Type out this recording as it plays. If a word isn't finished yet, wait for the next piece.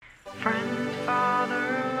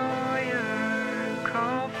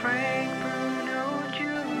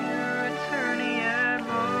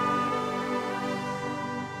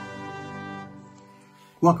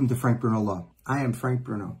Welcome to Frank Bruno Law. I am Frank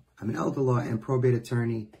Bruno. I'm an elder law and probate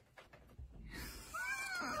attorney.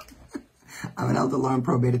 I'm an elder law and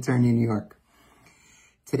probate attorney in New York.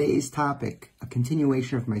 Today's topic, a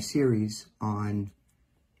continuation of my series on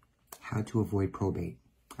how to avoid probate.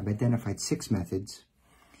 I've identified 6 methods,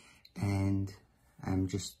 and I'm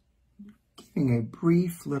just giving a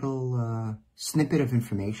brief little snippet of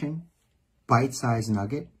information, bite-sized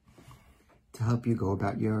nugget, to help you go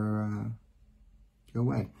about your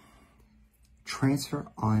way. Transfer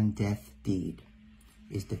on death deed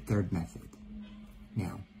is the 3rd method.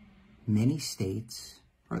 Now, many states,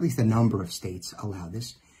 or at least a number of states, allow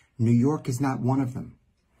this. New York is not one of them.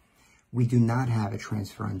 We do not have a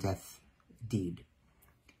transfer on death deed.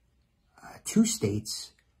 2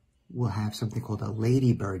 states will have something called a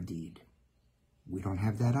ladybird deed. We don't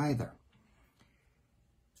have that either.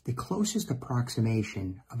 The closest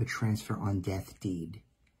approximation of a transfer on death deed,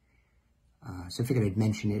 so I figured I'd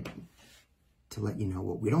mention it to let you know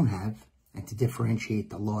what we don't have and to differentiate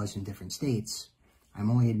the laws in different states. I'm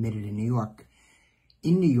only admitted in New York.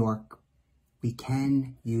 In New York, we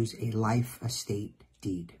can use a life estate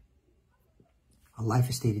deed. A life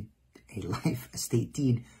estate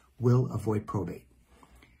deed will avoid probate.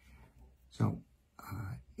 So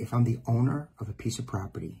if I'm the owner of a piece of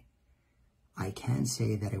property, I can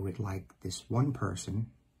say that I would like this one person,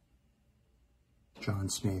 John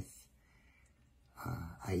Smith,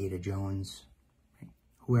 Aida Jones,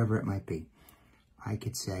 whoever it might be. I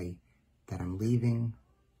could say that I'm leaving,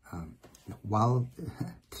 while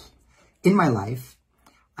in my life,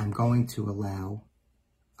 I'm going to allow,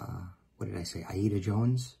 Aida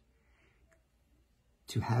Jones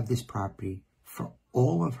to have this property for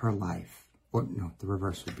all of her life. Or no, the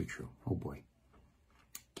reverse would be true. Oh boy.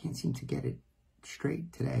 Can't seem to get it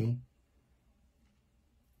straight today.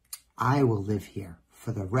 I will live here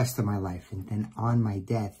for the rest of my life, and then on my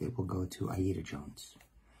death, it will go to Aida Jones.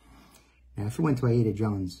 Now, if it went to Aida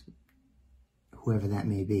Jones, whoever that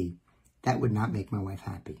may be, that would not make my wife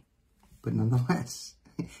happy. But nonetheless,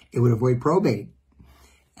 it would avoid probate,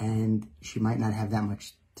 and she might not have that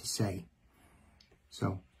much to say.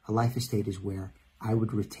 So a life estate is where I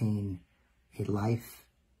would retain a life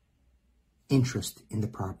interest in the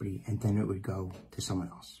property, and then it would go to someone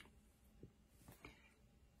else.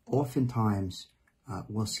 Oftentimes,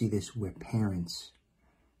 we'll see this where parents,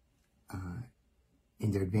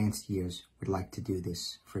 in their advanced years, would like to do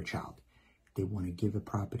this for a child. They want to give a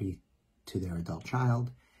property to their adult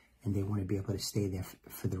child, and they want to be able to stay there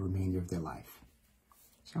for the remainder of their life.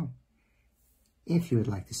 So, if you would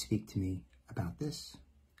like to speak to me about this,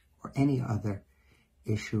 or any other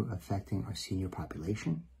issue affecting our senior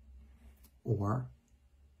population, or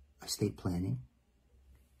estate planning,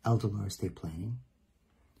 elder law estate planning,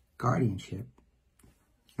 guardianship,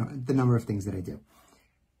 the number of things that I do,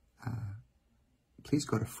 please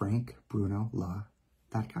go to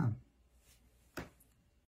frankbrunolaw.com.